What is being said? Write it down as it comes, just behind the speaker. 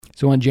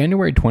So on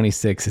January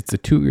 26th, it's the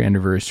 2-year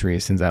anniversary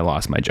since I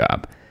lost my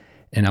job.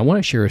 And I want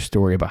to share a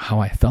story about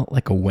how I felt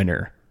like a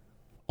winner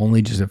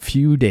only just a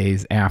few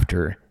days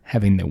after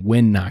having the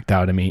wind knocked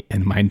out of me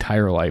and my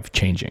entire life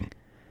changing.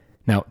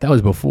 Now, that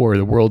was before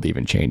the world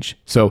even changed.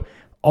 So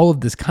all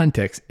of this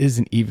context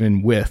isn't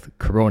even with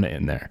Corona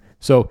in there.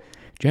 So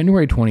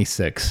January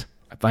 26th,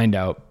 I find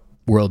out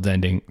world's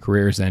ending,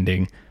 career's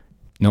ending,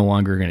 no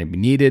longer going to be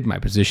needed, my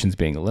position's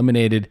being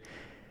eliminated.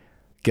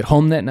 Get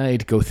home that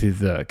night, go through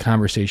the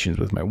conversations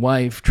with my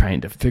wife, trying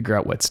to figure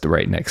out what's the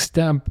right next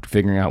step,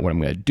 figuring out what I'm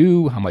going to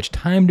do, how much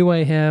time do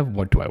I have,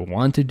 what do I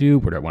want to do,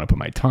 where do I want to put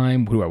my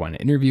time, who do I want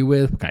to interview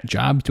with, what kind of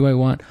jobs do I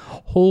want,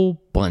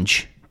 whole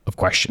bunch of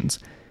questions.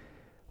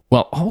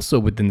 Well, also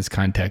within this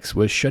context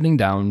was shutting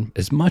down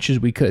as much as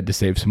we could to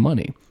save some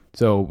money.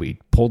 So we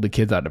pulled the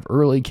kids out of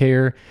early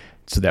care,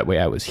 so that way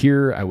I was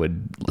here, I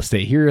would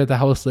stay here at the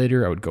house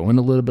later, I would go in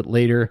a little bit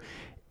later,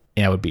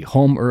 and I would be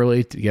home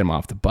early to get them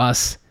off the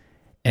bus.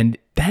 And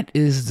that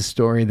is the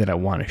story that I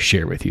want to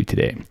share with you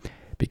today,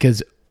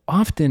 because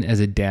often as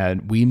a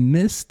dad, we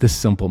miss the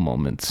simple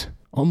moments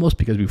almost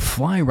because we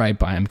fly right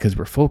by them because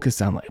we're focused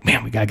on like,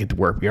 man, we got to get to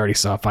work. We already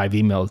saw 5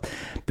 emails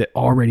that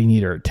already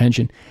need our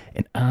attention.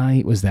 And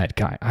I was that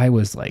guy. I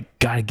was like,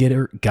 got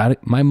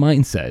it. My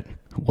mindset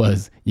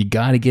was you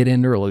got to get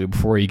in early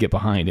before you get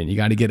behind, and you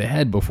got to get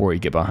ahead before you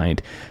get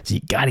behind. So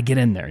you got to get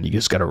in there, and you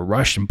just got to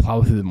rush and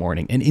plow through the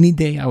morning. And any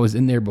day I was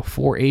in there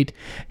before 8,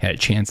 had a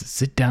chance to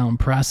sit down,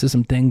 process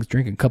some things,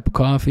 drink a cup of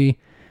coffee.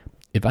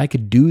 If I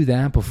could do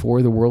that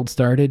before the world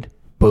started,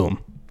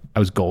 boom, I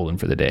was golden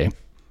for the day.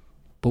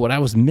 But what I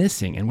was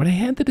missing, and what I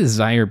had the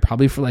desire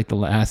probably for like the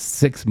last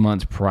 6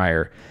 months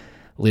prior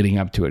leading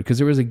up to it, because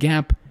there was a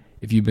gap.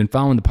 If you've been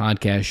following the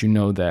podcast, you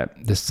know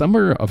that the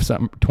summer of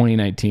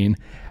 2019,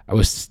 I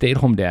was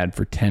stay-at-home dad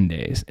for 10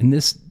 days. And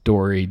this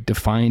story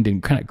defined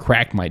and kind of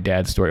cracked my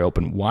dad's story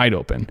wide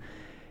open.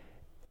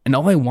 And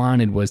all I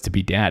wanted was to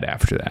be dad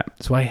after that.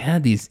 So I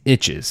had these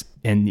itches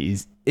and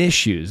these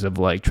issues of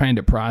like trying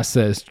to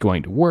process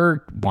going to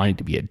work, wanting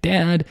to be a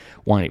dad,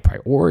 wanting to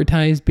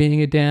prioritize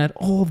being a dad,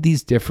 all of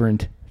these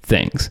different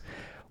things.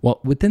 Well,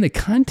 within the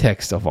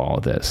context of all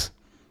of this,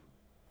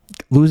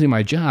 losing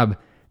my job,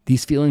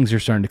 these feelings are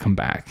starting to come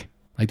back.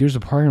 Like there's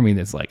a part of me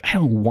that's like, I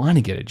don't want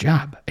to get a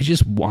job. I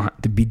just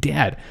want to be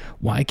dad.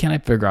 Why can't I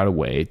figure out a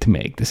way to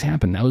make this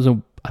happen? That was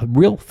a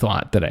real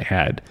thought that I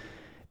had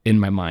in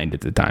my mind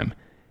at the time.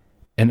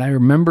 And I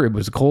remember it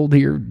was cold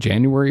here,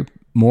 January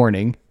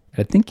morning.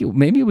 I think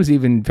maybe it was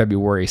even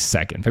February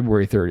 2nd.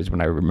 February 3rd is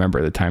when I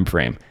remember the time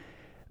frame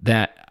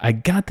that I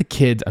got the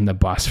kids on the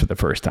bus for the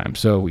first time.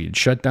 So we had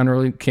shut down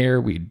early care.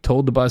 We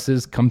told the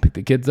buses, come pick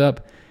the kids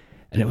up.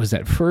 And it was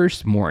that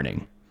first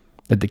morning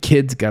that the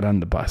kids got on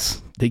the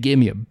bus. They gave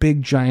me a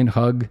big giant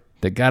hug.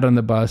 They got on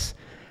the bus.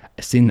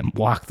 I seen them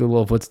walk the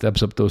little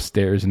footsteps up those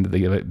stairs into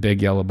the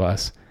big yellow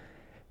bus.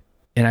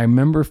 And I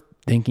remember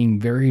thinking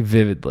very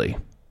vividly,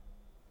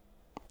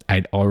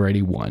 I'd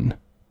already won.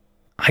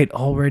 I'd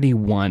already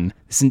won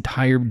this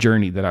entire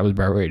journey that I was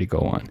about ready to go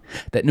on.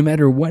 That no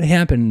matter what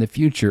happened in the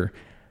future,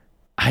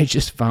 I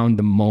just found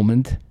the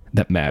moment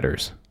that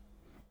matters.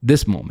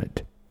 This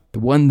moment, the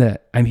one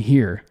that I'm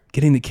here,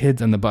 getting the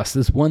kids on the bus,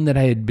 this one that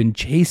I had been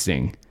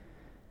chasing,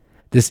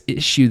 this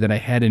issue that I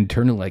had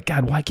internally, like,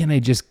 God, why can't I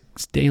just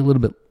stay a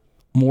little bit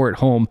more at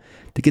home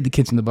to get the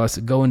kids on the bus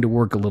and go into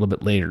work a little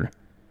bit later?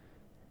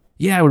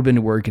 Yeah, I would have been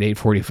to work at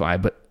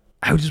 8:45, but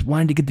I just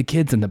wanted to get the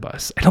kids on the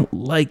bus. I don't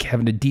like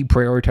having to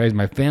deprioritize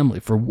my family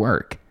for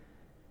work.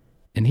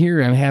 And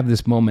here I have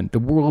this moment. The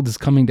world is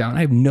coming down.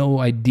 I have no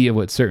idea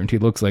what certainty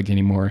looks like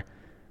anymore.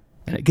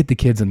 And I get the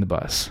kids on the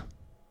bus.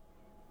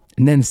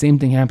 And then the same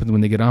thing happens when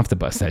they get off the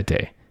bus that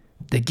day.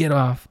 They get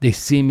off, they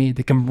see me,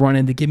 they come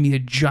running, they give me a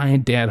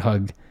giant dad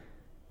hug.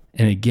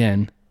 And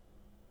again,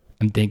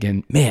 I'm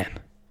thinking, man,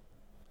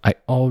 I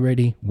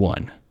already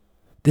won.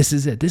 This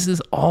is it. This is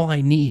all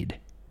I need.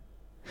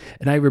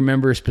 And I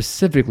remember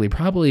specifically,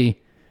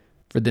 probably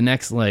for the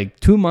next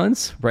 2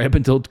 months, right up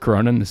until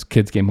Corona and the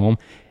kids came home,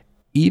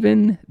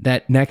 even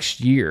that next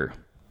year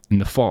in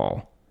the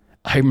fall,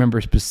 I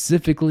remember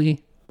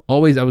specifically, I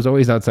was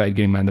always outside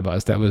getting on the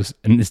bus. That was,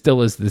 and it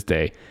still is to this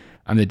day,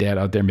 I'm the dad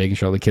out there making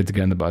sure all the kids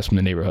get on the bus from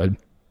the neighborhood.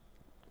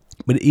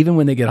 But even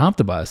when they get off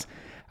the bus,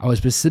 I would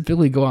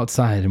specifically go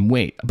outside and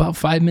wait about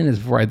 5 minutes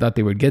before I thought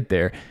they would get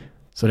there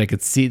so that I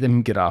could see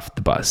them get off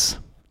the bus.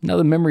 Now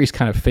the memories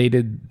kind of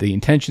faded, the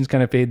intentions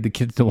kind of faded, the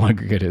kids no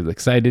longer get as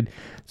excited,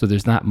 so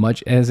there's not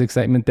much as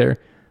excitement there.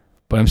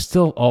 But I'm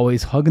still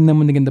always hugging them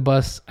when they get on the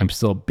bus. I'm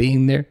still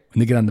being there when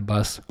they get on the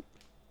bus.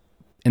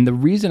 And the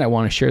reason I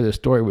want to share this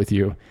story with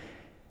you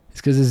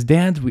is because as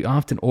dads, we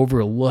often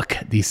overlook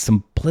these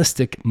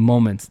simplistic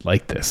moments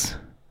like this.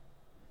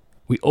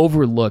 We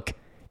overlook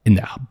in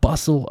the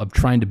bustle of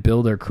trying to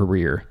build our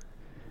career,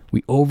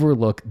 we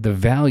overlook the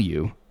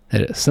value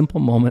that a simple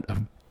moment of,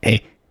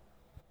 hey,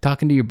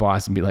 talking to your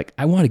boss and be like,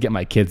 I want to get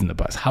my kids in the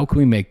bus. How can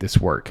we make this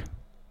work?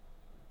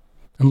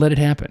 And let it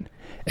happen.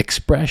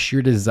 Express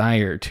your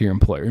desire to your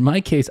employer. In my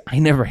case, I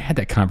never had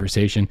that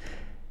conversation.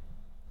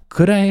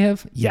 Could I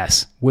have?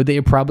 Yes. Would they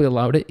have probably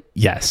allowed it?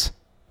 Yes.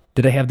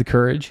 Did I have the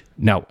courage?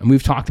 No. And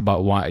we've talked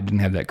about why I didn't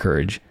have that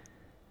courage.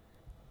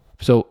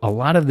 So a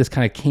lot of this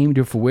kind of came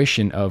to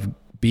fruition of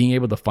being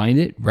able to find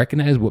it,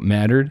 recognize what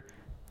mattered,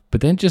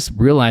 but then just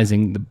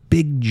realizing the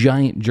big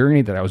giant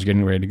journey that I was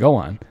getting ready to go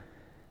on.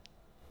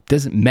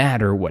 Doesn't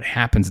matter what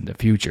happens in the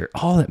future.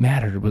 All that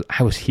mattered was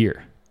I was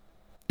here.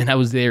 And I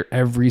was there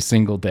every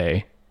single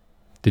day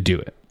to do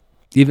it.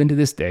 Even to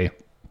this day,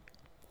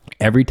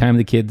 every time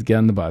the kids get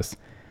on the bus,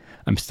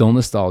 I'm still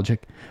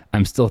nostalgic.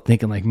 I'm still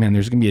thinking like, man,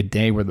 there's going to be a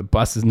day where the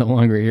bus is no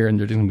longer here and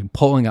they're just going to be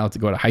pulling out to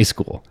go to high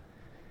school.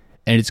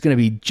 And it's going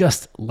to be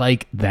just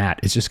like that.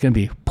 It's just going to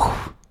be,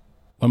 poof,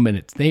 1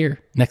 minute it's there,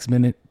 next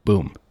minute,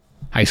 boom,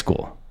 high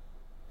school.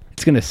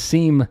 It's going to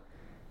seem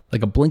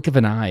like a blink of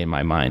an eye in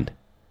my mind.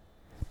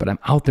 But I'm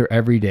out there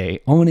every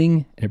day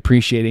owning and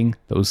appreciating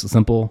those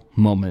simple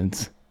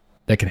moments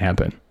that can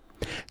happen.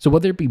 So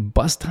whether it be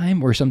bus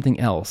time or something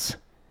else,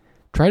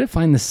 try to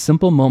find the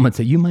simple moments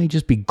that you might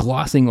just be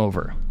glossing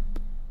over.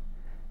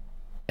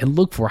 And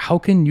look for how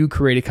can you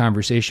create a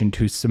conversation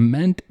to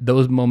cement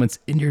those moments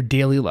in your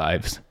daily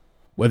lives.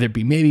 Whether it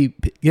be maybe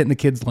getting the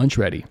kids' lunch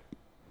ready,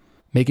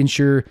 making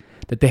sure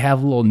that they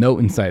have a little note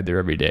inside there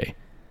every day,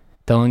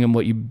 telling them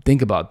what you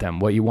think about them,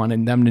 what you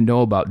wanted them to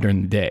know about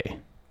during the day.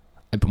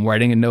 I've been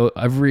writing a note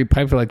probably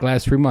for like the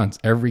last 3 months.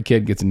 Every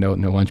kid gets a note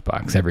in their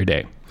lunchbox every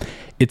day.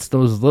 It's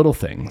those little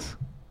things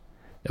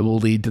that will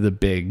lead to the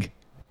big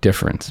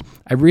difference.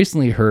 I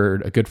recently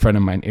heard a good friend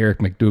of mine, Eric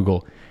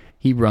McDougall,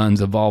 he runs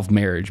Evolved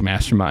Marriage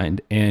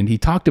Mastermind, and he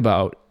talked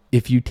about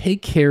if you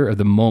take care of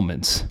the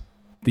moments,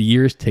 the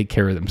years take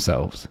care of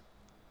themselves.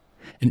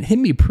 And it hit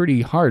me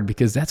pretty hard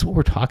because that's what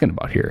we're talking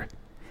about here.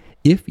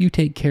 If you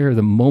take care of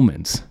the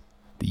moments,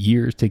 the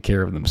years take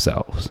care of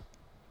themselves.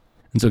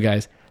 And so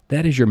guys,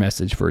 that is your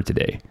message for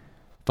today.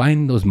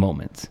 Find those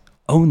moments,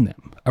 own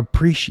them,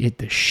 appreciate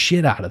the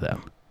shit out of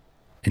them,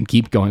 and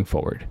keep going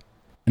forward.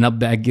 And I'll be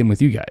back again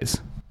with you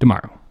guys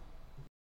tomorrow.